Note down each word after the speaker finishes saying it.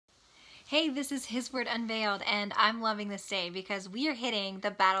Hey, this is His Word Unveiled, and I'm loving this day because we are hitting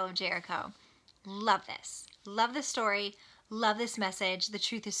the Battle of Jericho. Love this. Love this story. Love this message. The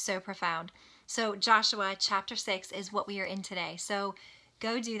truth is so profound. So Joshua chapter 6 is what we are in today. So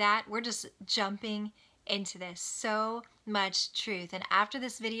go do that. We're just jumping into this. So much truth. And after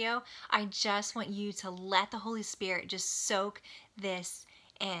this video, I just want you to let the Holy Spirit just soak this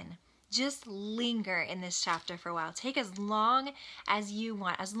in. Just linger in this chapter for a while. Take as long as you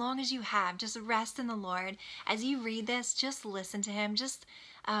want, as long as you have. Just rest in the Lord. As you read this, just listen to Him. Just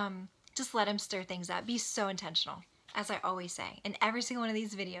let Him stir things up. Be so intentional, as I always say, in every single one of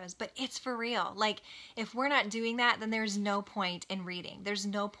these videos. But it's for real. Like, if we're not doing that, then there's no point in reading. There's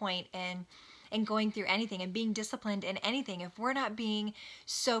no point in going through anything and being disciplined in anything. If we're not being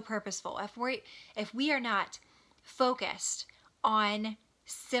so purposeful, if we are not focused on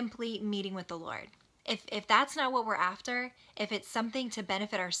simply meeting with the Lord. If that's not what we're after, if it's something to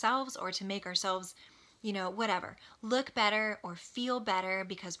benefit ourselves or to make ourselves, whatever, look better or feel better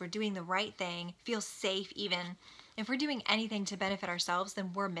because we're doing the right thing, feel safe even, if we're doing anything to benefit ourselves,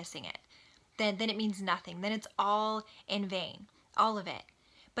 then we're missing it. Then it means nothing. Then it's all in vain, all of it.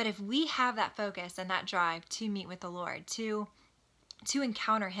 But if we have that focus and that drive to meet with the Lord, to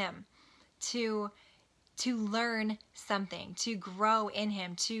encounter Him, to learn something, to grow in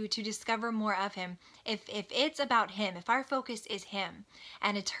Him, to discover more of Him. If it's about Him, if our focus is Him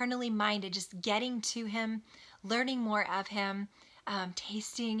and eternally minded, just getting to Him, learning more of Him,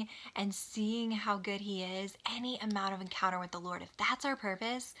 tasting and seeing how good He is, any amount of encounter with the Lord, if that's our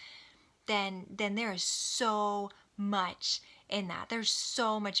purpose, then there is so much in that. There's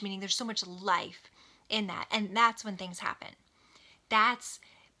so much meaning. There's so much life in that. And that's when things happen. That's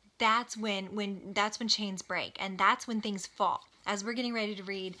when chains break, and that's when things fall. As we're getting ready to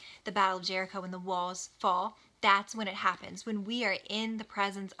read the Battle of Jericho, when the walls fall, that's when it happens. When we are in the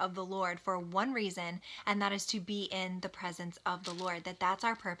presence of the Lord for one reason, and that is to be in the presence of the Lord. That's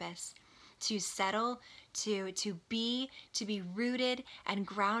our purpose. To settle, to be rooted and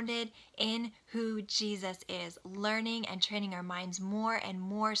grounded in who Jesus is, learning and training our minds more and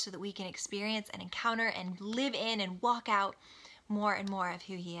more so that we can experience and encounter and live in and walk out more and more of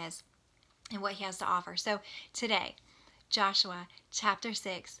who He is and what He has to offer. So today, Joshua chapter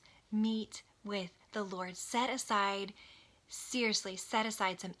 6, meet with the Lord. Seriously set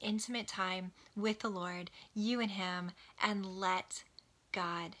aside some intimate time with the Lord, you and Him, and let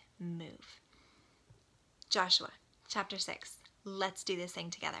God move. Joshua chapter 6. Let's do this thing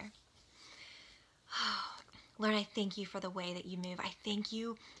together. Lord, I thank You for the way that You move. I thank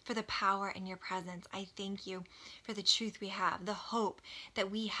You for the power in Your presence. I thank You for the truth we have, the hope that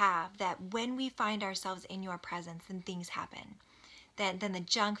we have, that when we find ourselves in Your presence, then things happen. Then the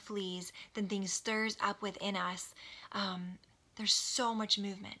junk flees, then things stirs up within us. There's so much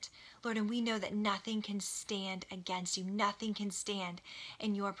movement, Lord, and we know that nothing can stand against You. Nothing can stand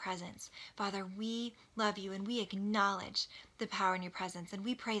in Your presence. Father, we love You and we acknowledge the power in Your presence. And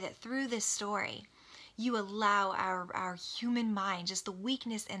we pray that through this story, You allow our human mind, just the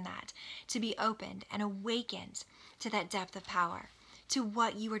weakness in that, to be opened and awakened to that depth of power, to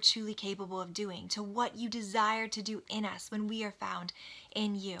what You are truly capable of doing, to what You desire to do in us when we are found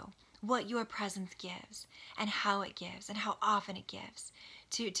in You, what Your presence gives and how it gives and how often it gives,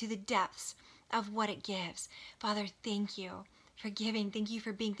 to the depths of what it gives. Father, thank You for giving, thank You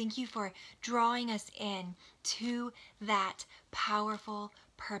for being, thank You for drawing us in to that powerful,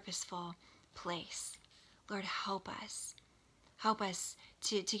 purposeful place. Lord, help us. Help us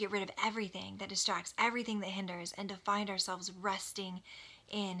to get rid of everything that distracts, everything that hinders, and to find ourselves resting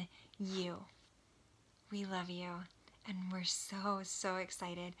in You. We love You, and we're so, so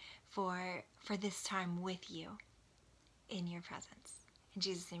excited for this time with You in Your presence. In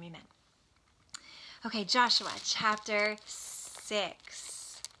Jesus' name, amen. Okay, Joshua chapter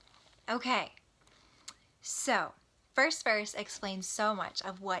 6. Okay, so first verse explains so much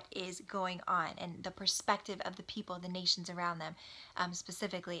of what is going on and the perspective of the people, the nations around them,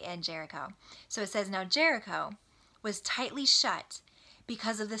 specifically in Jericho. So it says, now Jericho was tightly shut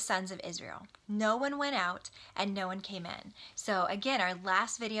because of the sons of Israel. No one went out and no one came in. So again, our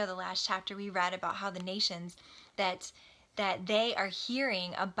last video, the last chapter, we read about how the nations that they are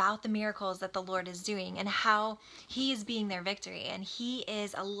hearing about the miracles that the Lord is doing and how He is being their victory, and He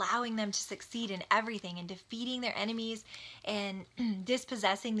is allowing them to succeed in everything and defeating their enemies and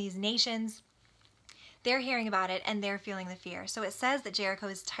dispossessing these nations. They're hearing about it and they're feeling the fear. So it says that Jericho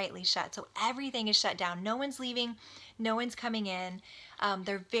is tightly shut. So everything is shut down. No one's leaving. No one's coming in.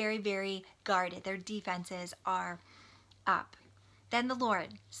 They're very, very guarded. Their defenses are up. Then the Lord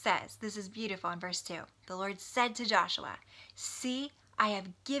says, this is beautiful in verse 2. The Lord said to Joshua, see, I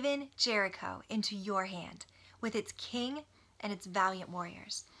have given Jericho into your hand, with its king and its valiant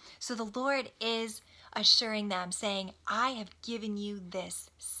warriors. So the Lord is assuring them, saying, I have given you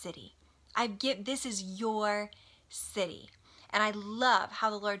this city. This is your city. And I love how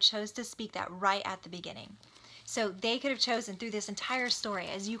the Lord chose to speak that right at the beginning. So they could have chosen through this entire story,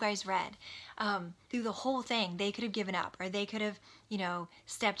 as you guys read, through the whole thing, they could have given up, or they could have,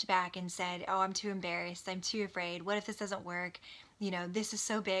 stepped back and said, oh, I'm too embarrassed, I'm too afraid, what if this doesn't work, this is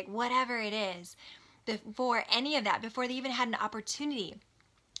so big, whatever it is. Before any of that, before they even had an opportunity,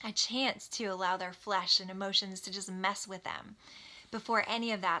 a chance to allow their flesh and emotions to just mess with them, before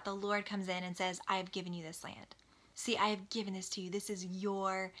any of that, the Lord comes in and says, I have given you this land. See, I have given this to you. This is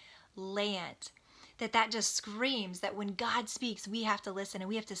your land. That just screams that when God speaks, we have to listen and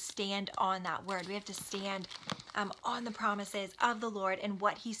we have to stand on that word. We have to stand on the promises of the Lord and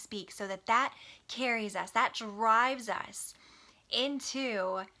what he speaks, so that carries us, that drives us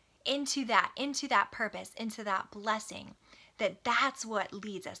into that purpose, into that blessing, that's what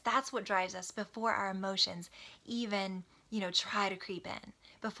leads us. That's what drives us before our emotions even, try to creep in.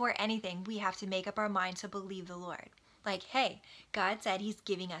 Before anything, we have to make up our mind to believe the Lord. Like, hey, God said he's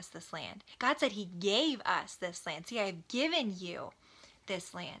giving us this land. God said he gave us this land. See, I have given you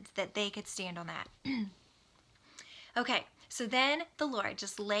this land, that they could stand on that. Okay, so then the Lord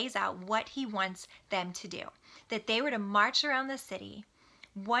just lays out what he wants them to do. That they were to march around the city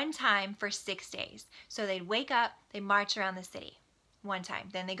one time for 6 days. So they'd wake up, they march around the city one time.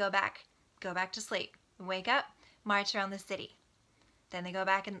 Then they go back to sleep. Wake up, march around the city. Then they go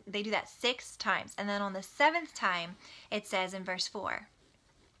back and they do that 6 times. And then on the 7th time, it says in verse 4,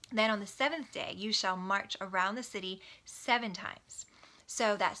 then on the 7th day, you shall march around the city 7 times.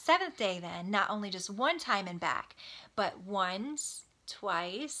 So that 7th day then, not only just one time and back, but once,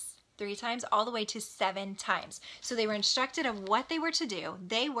 twice, 3 times, all the way to 7 times. So they were instructed of what they were to do.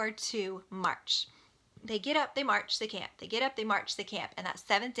 They were to march. They get up, they march, they camp. They get up, they march, they camp. And that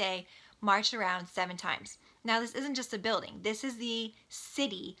 7th day, march around 7 times. Now, this isn't just a building. This is the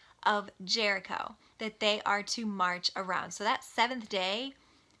city of Jericho that they are to march around. So that 7th day,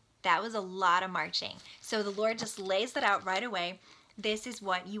 that was a lot of marching. So the Lord just lays that out right away. This is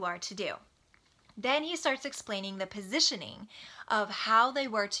what you are to do. Then he starts explaining the positioning of how they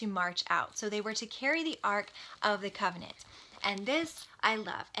were to march out. So they were to carry the Ark of the Covenant. And this I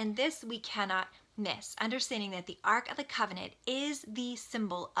love. And this we cannot miss. Understanding that the Ark of the Covenant is the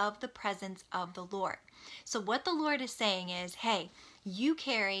symbol of the presence of the Lord. So what the Lord is saying is, hey, you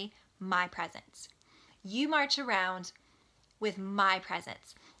carry my presence. You march around with my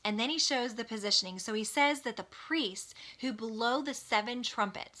presence. And then he shows the positioning. So he says that the priests who blow the 7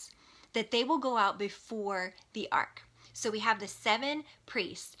 trumpets, that they will go out before the ark. So we have the 7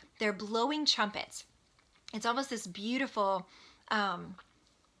 priests. They're blowing trumpets. It's almost this beautiful,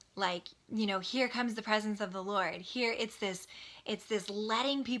 here comes the presence of the Lord. Here it's this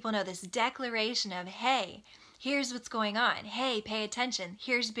letting people know, this declaration of, hey, here's what's going on. Hey, pay attention.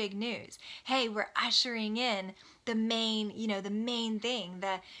 Here's big news. Hey, we're ushering in the main thing,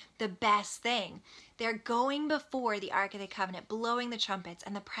 the best thing. They're going before the Ark of the Covenant, blowing the trumpets,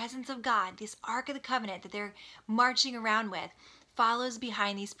 and the presence of God, this Ark of the Covenant that they're marching around with, follows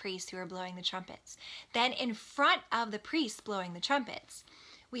behind these priests who are blowing the trumpets. Then in front of the priests blowing the trumpets,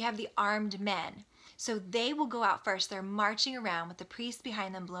 we have the armed men. So they will go out first. They're marching around with the priests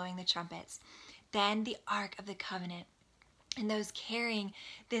behind them blowing the trumpets. Then the Ark of the Covenant, and those carrying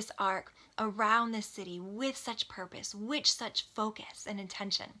this ark around the city with such purpose, with such focus and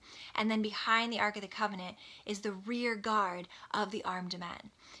intention. And then behind the Ark of the Covenant is the rear guard of the armed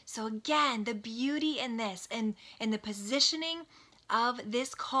men. So again, the beauty in this and the positioning of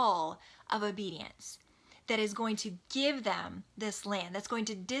this call of obedience that is going to give them this land, that's going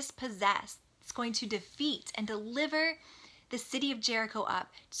to dispossess, it's going to defeat and deliver the city of Jericho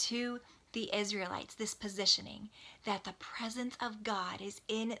up to the Israelites, this positioning that the presence of God is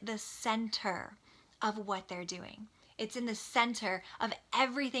in the center of what they're doing. It's in the center of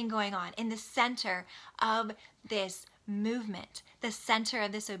everything going on, in the center of this movement, the center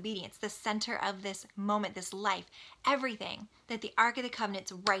of this obedience, the center of this moment, this life, everything, that the Ark of the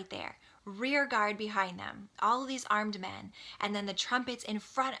Covenant's right there. Rear guard behind them, all of these armed men, and then the trumpets in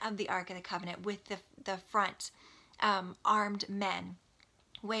front of the Ark of the Covenant with the front armed men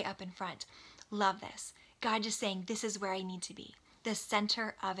way up in front. Love this. God just saying, this is where I need to be. The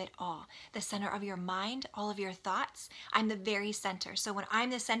center of it all. The center of your mind, all of your thoughts. I'm the very center. So when I'm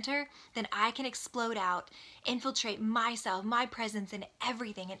the center, then I can explode out, infiltrate myself, my presence in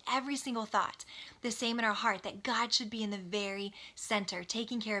everything, in every single thought. The same in our heart, that God should be in the very center,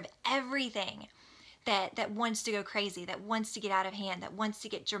 taking care of everything that wants to go crazy, that wants to get out of hand, that wants to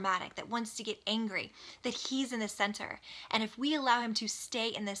get dramatic, that wants to get angry, that he's in the center. And if we allow him to stay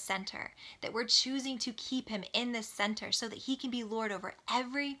in the center, that we're choosing to keep him in the center so that he can be Lord over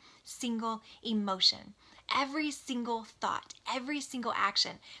every single emotion, every single thought, every single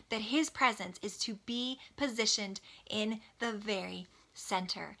action, that his presence is to be positioned in the very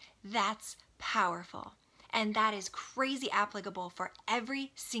center. That's powerful. And that is crazy applicable for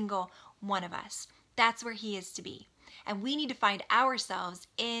every single one of us. That's where he is to be. And we need to find ourselves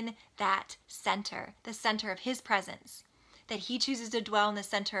in that center, the center of his presence. That he chooses to dwell in the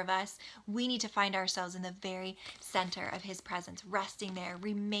center of us, we need to find ourselves in the very center of his presence, resting there,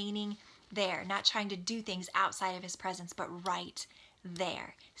 remaining there, not trying to do things outside of his presence, but right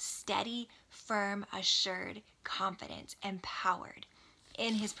there, steady, firm, assured, confident, empowered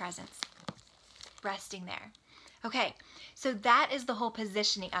in his presence, resting there. Okay, so that is the whole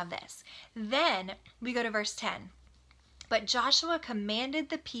positioning of this. Then we go to verse 10. But Joshua commanded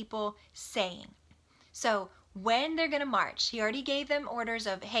the people, saying, so when they're going to march, he already gave them orders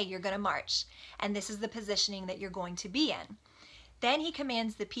of, hey, you're going to march, and this is the positioning that you're going to be in. Then he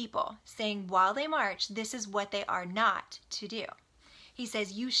commands the people, saying, while they march, this is what they are not to do. He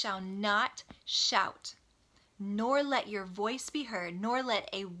says, you shall not shout, nor let your voice be heard, nor let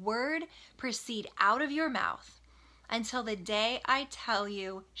a word proceed out of your mouth until the day I tell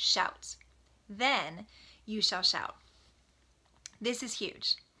you, shout. Then you shall shout. This is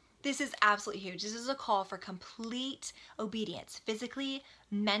huge. This is absolutely huge. This is a call for complete obedience, physically,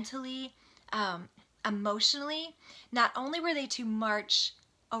 mentally, emotionally. Not only were they to march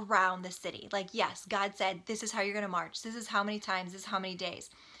around the city, like, yes, God said, this is how you're going to march. This is how many times, this is how many days.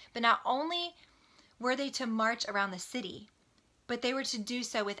 But not only were they to march around the city, but they were to do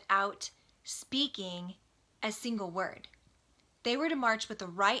so without speaking a single word. They were to march with the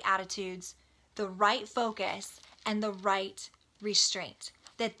right attitudes, the right focus, and the right restraint.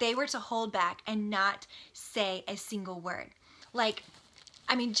 That they were to hold back and not say a single word. Like,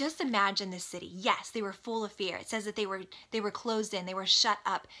 I mean, just imagine this city. Yes, they were full of fear. It says that they were closed in, they were shut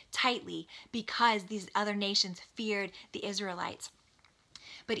up tightly because these other nations feared the Israelites.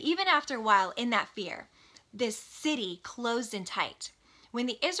 But even after a while in that fear, this city closed in tight. When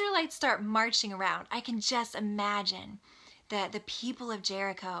the Israelites start marching around, I can just imagine the people of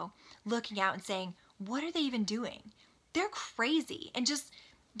Jericho looking out and saying, what are they even doing? They're crazy. And just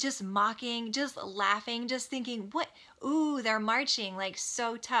mocking, just laughing, just thinking, what? Ooh, they're marching like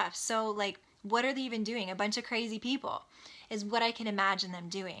so tough. So like, what are they even doing? A bunch of crazy people is what I can imagine them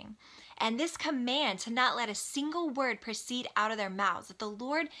doing. And this command to not let a single word proceed out of their mouths, that the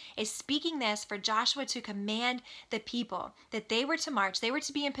Lord is speaking this for Joshua to command the people, that they were to march, they were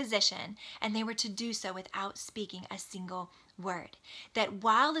to be in position, and they were to do so without speaking a single word. That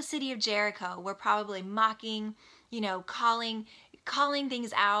while the city of Jericho were probably mocking, calling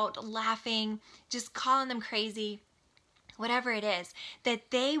things out, laughing, just calling them crazy, whatever it is, that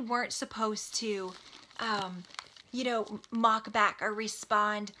they weren't supposed to, mock back or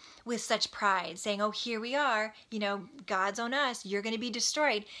respond with such pride, saying, oh, here we are, God's on us, you're going to be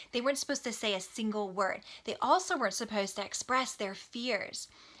destroyed. They weren't supposed to say a single word. They also weren't supposed to express their fears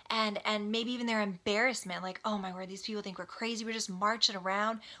and maybe even their embarrassment, like, oh my word, these people think we're crazy, we're just marching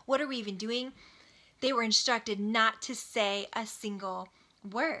around, what are we even doing? They were instructed not to say a single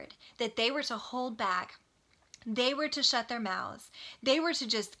word, that they were to hold back. They were to shut their mouths. They were to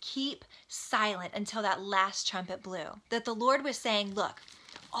just keep silent until that last trumpet blew. That the Lord was saying, look,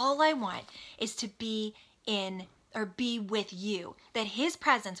 all I want is to be with you. That his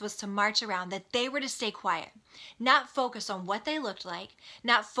presence was to march around, that they were to stay quiet, not focus on what they looked like,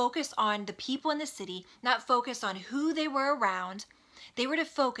 not focus on the people in the city, not focus on who they were around. They were to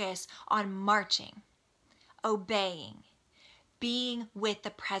focus on marching, obeying, being with the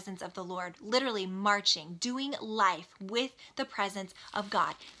presence of the Lord, literally marching, doing life with the presence of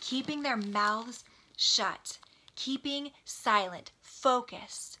God, keeping their mouths shut, keeping silent,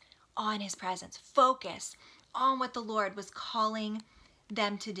 focused on his presence, focused on what the Lord was calling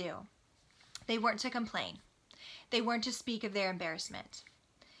them to do. They weren't to complain. They weren't to speak of their embarrassment.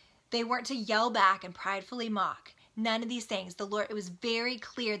 They weren't to yell back and pridefully mock. None of these things. The Lord, it was very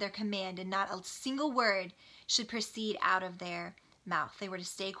clear, their command, and not a single word should proceed out of their mouth. They were to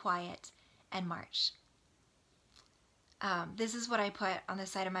stay quiet and march. This is what I put on the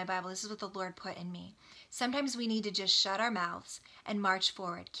side of my Bible. This is what the Lord put in me. Sometimes we need to just shut our mouths and march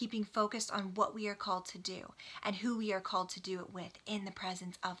forward, keeping focused on what we are called to do and who we are called to do it with in the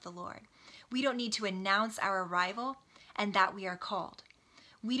presence of the Lord. We don't need to announce our arrival and that we are called.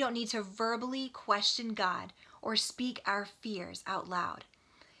 We don't need to verbally question God or speak our fears out loud.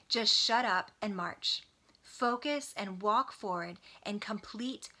 Just shut up and march. Focus and walk forward in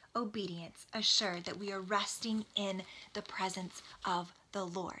complete obedience, assured that we are resting in the presence of the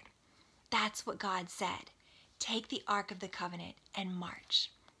Lord. That's what God said. Take the Ark of the Covenant and march.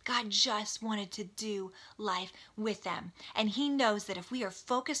 God just wanted to do life with them. And he knows that if we are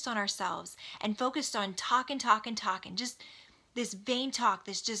focused on ourselves and focused on talking, just this vain talk,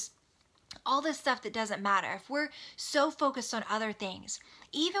 this just all this stuff that doesn't matter, if we're so focused on other things,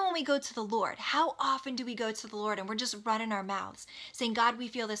 even when we go to the Lord, how often do we go to the Lord and we're just running our mouths saying, God, we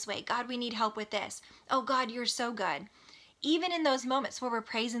feel this way. God, we need help with this. Oh, God, you're so good. Even in those moments where we're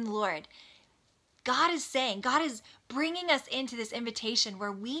praising the Lord, God is bringing us into this invitation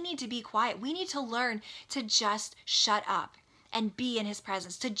where we need to be quiet. We need to learn to just shut up and be in his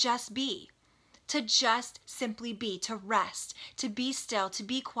presence, to just be. To just simply be, to rest, to be still, to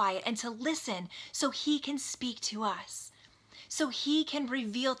be quiet, and to listen so he can speak to us, so he can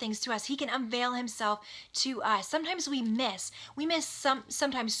reveal things to us. He can unveil himself to us. Sometimes we miss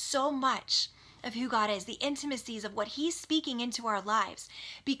sometimes so much of who God is, the intimacies of what he's speaking into our lives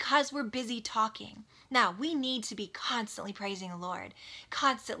because we're busy talking. Now, we need to be constantly praising the Lord,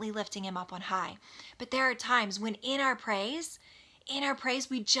 constantly lifting him up on high. But there are times when in our praise,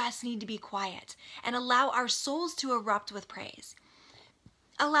 we just need to be quiet and allow our souls to erupt with praise.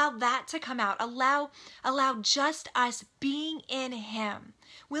 Allow that to come out. Allow just us being in him,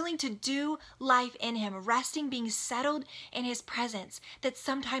 willing to do life in him, resting, being settled in his presence. That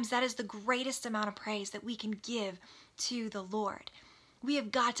sometimes that is the greatest amount of praise that we can give to the Lord. We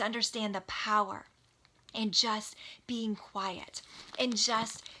have got to understand the power in just being quiet and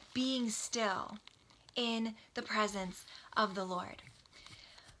just being still in the presence of the Lord.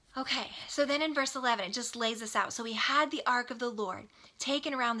 Okay, so then in verse 11, it just lays this out. So we had the ark of the Lord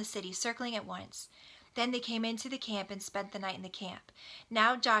taken around the city, circling it once. Then they came into the camp and spent the night in the camp.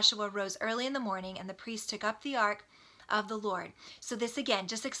 Now Joshua rose early in the morning, and the priests took up the ark of the Lord. So this again,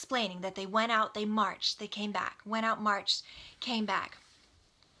 just explaining that they went out, they marched, they came back. Went out, marched, came back.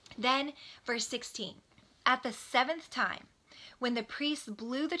 Then verse 16, at the seventh time, when the priests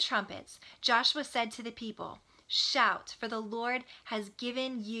blew the trumpets, Joshua said to the people, shout, for the Lord has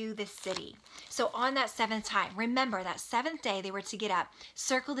given you this city. So on that seventh time, remember that seventh day they were to get up,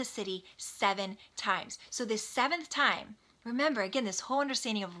 circle the city 7 times. So this seventh time, remember again, this whole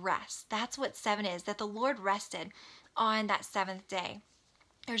understanding of rest. That's what 7 is, that the Lord rested on that seventh day.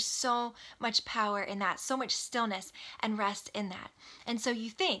 There's so much power in that, so much stillness and rest in that. And so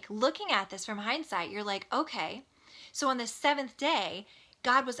you think, looking at this from hindsight, you're like, okay, so on the seventh day,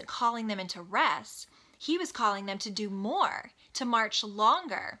 God wasn't calling them into rest. He was calling them to do more, to march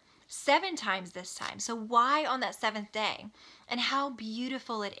longer, 7 times this time. So why on that seventh day? And how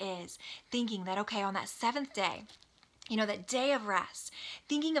beautiful it is thinking that, okay, on that seventh day, that day of rest,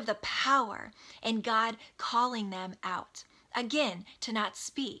 thinking of the power in God calling them out. Again, to not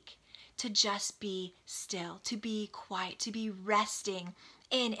speak, to just be still, to be quiet, to be resting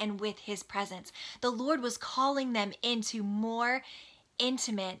in and with his presence. The Lord was calling them into more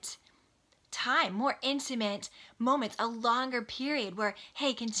intimate time, more intimate moments, a longer period where,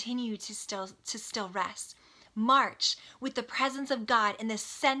 hey, continue to still rest. March with the presence of God in the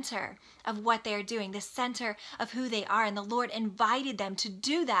center of what they are doing, the center of who they are. And the Lord invited them to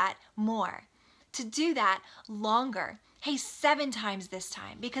do that more, to do that longer. Hey, 7 times this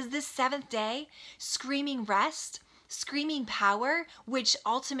time, because this seventh day, screaming rest, screaming power, which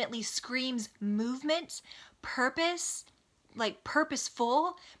ultimately screams movement, purpose, like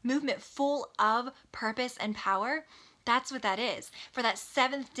purposeful, movement full of purpose and power. That's what that is. For that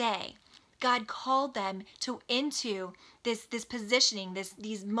seventh day, God called them into this positioning,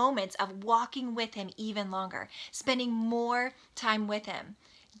 these moments of walking with him even longer, spending more time with him,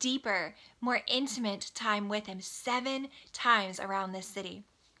 deeper, more intimate time with him, 7 times around this city,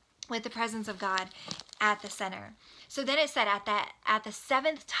 with the presence of God at the center. So then it said at the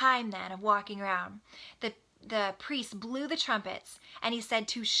 7th time then of walking around, the priest blew the trumpets, and he said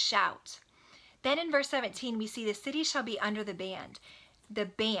to shout. Then in verse 17, we see the city shall be under the ban.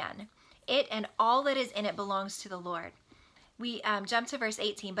 It and all that is in it belongs to the Lord. We jump to verse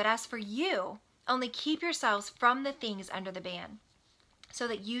 18. But as for you, only keep yourselves from the things under the ban, so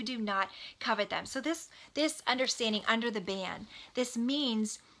that you do not covet them. So this understanding under the ban, this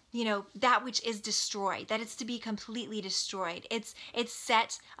means, that which is destroyed, that it's to be completely destroyed. It's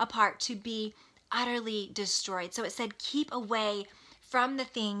set apart to be utterly destroyed. So it said, keep away from the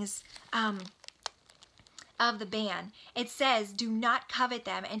things of the ban. It says, do not covet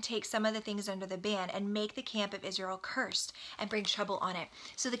them and take some of the things under the ban and make the camp of Israel cursed and bring trouble on it.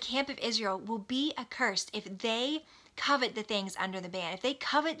 So the camp of Israel will be accursed if they covet the things under the ban, if they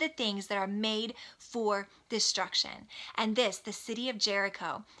covet the things that are made for destruction. And the city of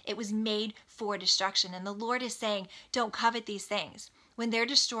Jericho, it was made for destruction. And the Lord is saying, don't covet these things. When they're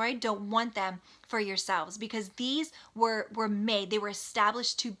destroyed, don't want them for yourselves, because these were made, they were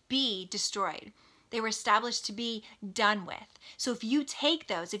established to be destroyed. They were established to be done with. So if you take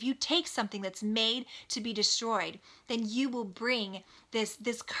those, if you take something that's made to be destroyed, then you will bring this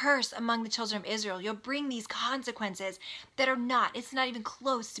curse among the children of Israel. You'll bring these consequences that it's not even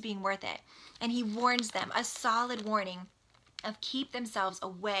close to being worth it. And he warns them, a solid warning of keep themselves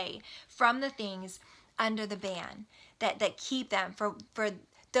away from the things under the ban, that keep them for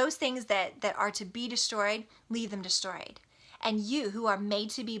those things that are to be destroyed, leave them destroyed. And you who are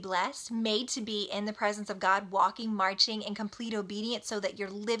made to be blessed, made to be in the presence of God, walking, marching in complete obedience so that you're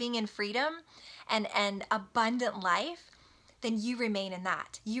living in freedom and abundant life, then you remain in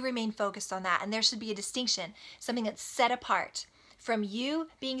that. You remain focused on that. And there should be a distinction, something that's set apart from you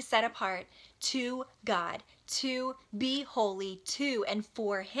being set apart to God, to be holy to and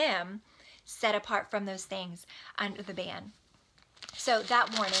for him, set apart from those things under the ban. So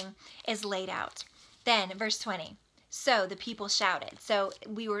that warning is laid out. Then verse 20. So the people shouted. So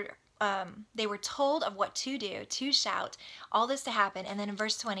they were told of what to do, to shout, all this to happen. And then in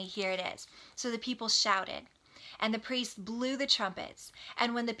verse 20, here it is. So the people shouted, and the priests blew the trumpets.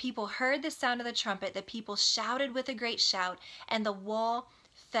 And when the people heard the sound of the trumpet, the people shouted with a great shout, and the wall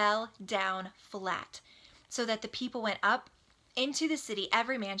fell down flat, so that the people went up into the city,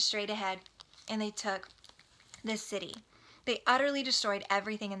 every man straight ahead, and they took the city. They utterly destroyed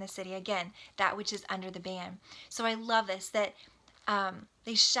everything in the city. Again, that which is under the ban. So I love this, that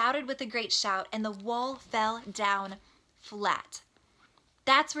they shouted with a great shout, and the wall fell down flat.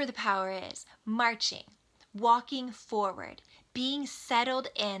 That's where the power is. Marching, walking forward, being settled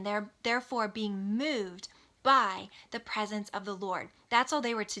in, therefore being moved by the presence of the Lord. That's all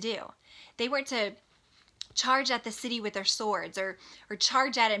they were to do. They weren't to charge at the city with their swords or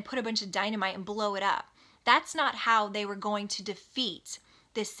charge at it and put a bunch of dynamite and blow it up. That's not how they were going to defeat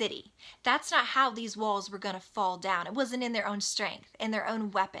this city. That's not how these walls were going to fall down. It wasn't in their own strength, in their own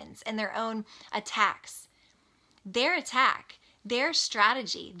weapons, in their own attacks. Their attack, their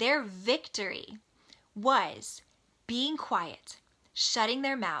strategy, their victory was being quiet, shutting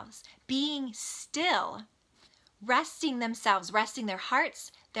their mouths, being still, resting themselves, resting their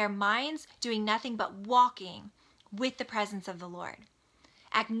hearts, their minds, doing nothing but walking with the presence of the Lord.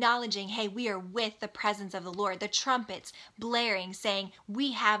 Acknowledging, hey, we are with the presence of the Lord. The trumpets blaring, saying,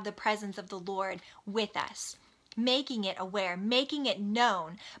 we have the presence of the Lord with us. Making it aware, making it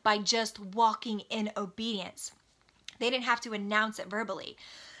known by just walking in obedience. They didn't have to announce it verbally.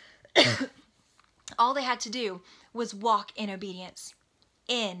 All they had to do was walk in obedience,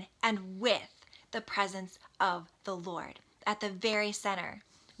 in and with the presence of the Lord. At the very center,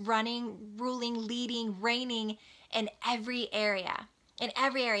 running, ruling, leading, reigning in every area. In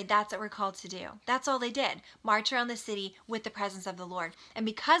every area, that's what we're called to do. That's all they did. March around the city with the presence of the Lord. And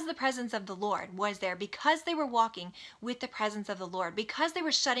because the presence of the Lord was there, because they were walking with the presence of the Lord, because they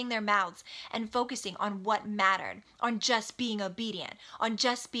were shutting their mouths and focusing on what mattered, on just being obedient, on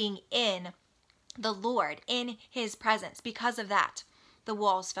just being in the Lord, in his presence, because of that, the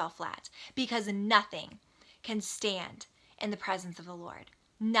walls fell flat. Because nothing can stand in the presence of the Lord.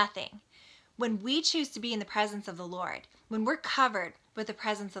 Nothing. When we choose to be in the presence of the Lord, when we're covered with the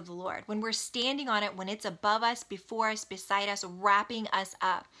presence of the Lord, when we're standing on it, when it's above us, before us, beside us, wrapping us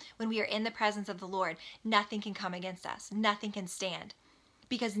up, when we are in the presence of the Lord, nothing can come against us. Nothing can stand.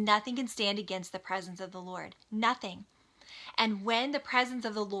 Because nothing can stand against the presence of the Lord. Nothing. And when the presence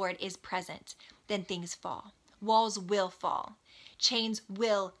of the Lord is present, then things fall. Walls will fall. Chains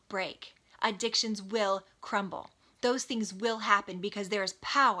will break. Addictions will crumble. Those things will happen because there is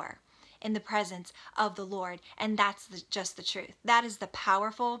power in the presence of the Lord. And that's just the truth. That is the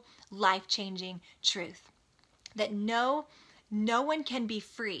powerful, life-changing truth. That no one can be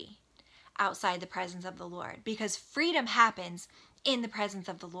free outside the presence of the Lord, because freedom happens in the presence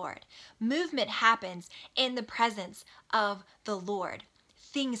of the Lord. Movement happens in the presence of the Lord.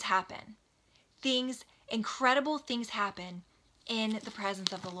 Things happen. Incredible things happen in the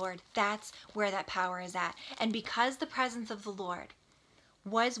presence of the Lord. That's where that power is at. And because the presence of the Lord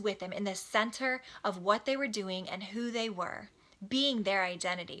was with them in the center of what they were doing and who they were, being their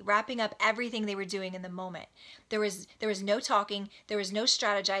identity, wrapping up everything they were doing in the moment. There was no talking, there was no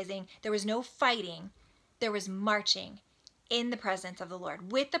strategizing, there was no fighting, there was marching in the presence of the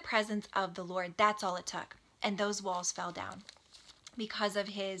Lord, with the presence of the Lord. That's all it took. And those walls fell down because of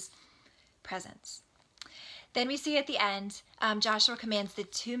his presence. Then we see at the end, Joshua commands the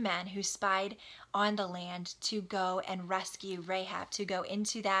 2 men who spied on the land to go and rescue Rahab, to go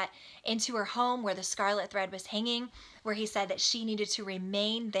into her home where the scarlet thread was hanging, where he said that she needed to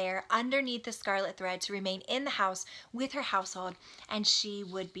remain there underneath the scarlet thread, to remain in the house with her household, and she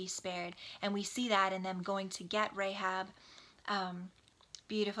would be spared. And we see that in them going to get Rahab.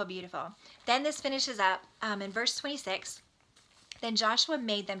 Beautiful, beautiful. Then this finishes up in verse 26. Then Joshua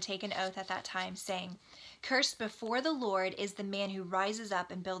made them take an oath at that time, saying, "Cursed before the Lord is the man who rises up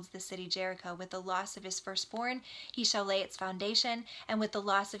and builds the city Jericho. With the loss of his firstborn he shall lay its foundation, and with the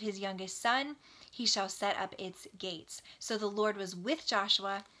loss of his youngest son he shall set up its gates." So the Lord was with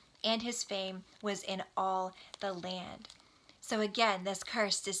Joshua, and his fame was in all the land. So again, this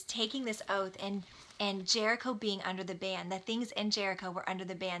curse is taking this oath, and Jericho being under the ban, that things in Jericho were under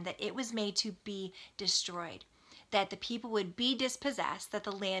the ban, that it was made to be destroyed, that the people would be dispossessed, that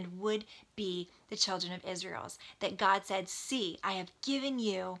the land would be the children of Israel's, that God said, "See, I have given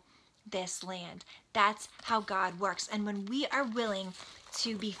you this land." That's how God works. And when we are willing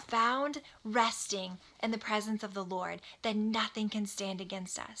to be found resting in the presence of the Lord, then nothing can stand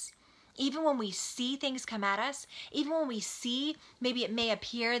against us. Even when we see things come at us, even when we see, maybe it may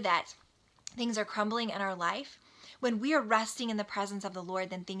appear that things are crumbling in our life, when we are resting in the presence of the Lord,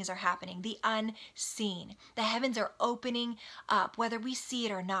 then things are happening. The unseen. The heavens are opening up, whether we see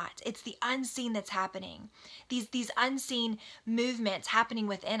it or not. It's the unseen that's happening. These unseen movements happening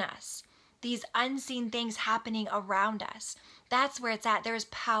within us. These unseen things happening around us. That's where it's at. There is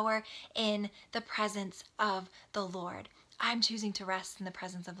power in the presence of the Lord. I'm choosing to rest in the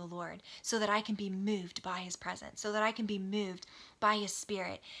presence of the Lord so that I can be moved by his presence, so that I can be moved by his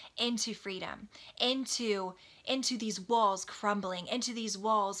Spirit into freedom, into these walls crumbling, into these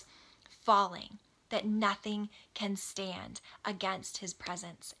walls falling, that nothing can stand against his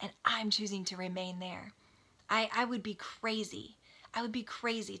presence. And I'm choosing to remain there. I would be crazy. I would be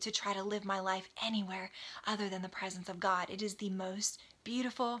crazy to try to live my life anywhere other than the presence of God. It is the most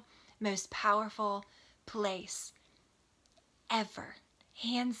beautiful, most powerful place ever,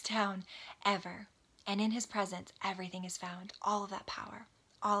 hands down, ever. And in his presence, everything is found. All of that power,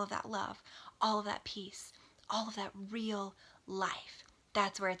 all of that love, all of that peace, all of that real life.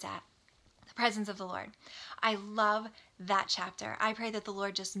 That's where it's at. The presence of the Lord. I love that chapter. I pray that the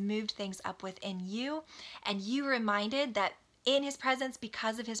Lord just moved things up within you, and you reminded that in his presence,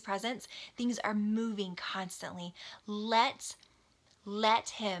 because of his presence, things are moving constantly. Let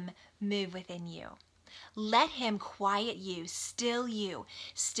him move within you. Let him quiet you, still your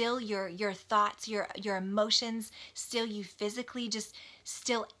thoughts, your emotions, still you physically, just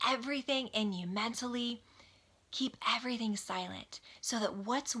still everything in you mentally. Keep everything silent so that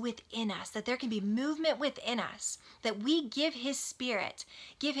what's within us, that there can be movement within us, that we give his Spirit,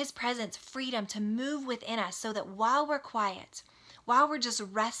 give his presence freedom to move within us, so that while we're quiet, while we're just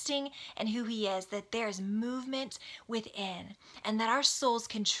resting in who he is, that there's movement within, and that our souls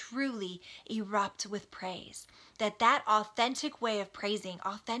can truly erupt with praise. That authentic way of praising,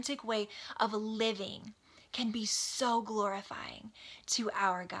 authentic way of living can be so glorifying to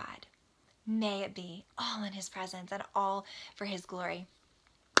our God. May it be all in his presence and all for his glory.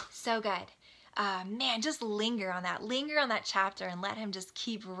 So good. Man, just linger on that chapter, and let him just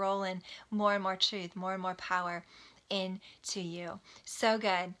keep rolling more and more truth, more and more power into you. So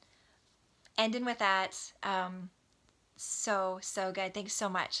good. Ending with that, so good. Thanks so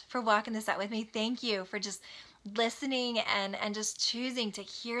much for walking this out with me. Thank you for just listening and just choosing to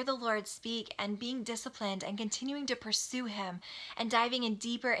hear the Lord speak, and being disciplined and continuing to pursue him, and diving in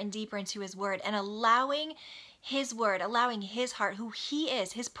deeper and deeper into his word, and allowing his word, allowing his heart, who he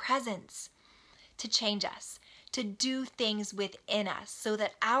is, his presence, to change us, to do things within us, so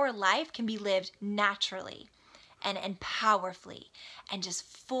that our life can be lived naturally and powerfully and just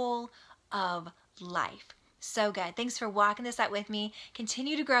full of life. So good. Thanks for walking this out with me.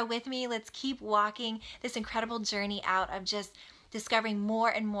 Continue to grow with me. Let's keep walking this incredible journey out of just discovering more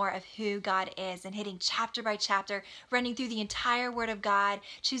and more of who God is, and hitting chapter by chapter, running through the entire Word of God,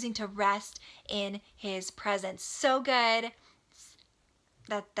 choosing to rest in his presence. So good.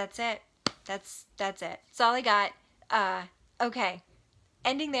 That's it. That's it. That's all I got. Okay.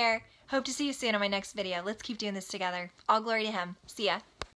 Ending there. Hope to see you soon on my next video. Let's keep doing this together. All glory to him. See ya.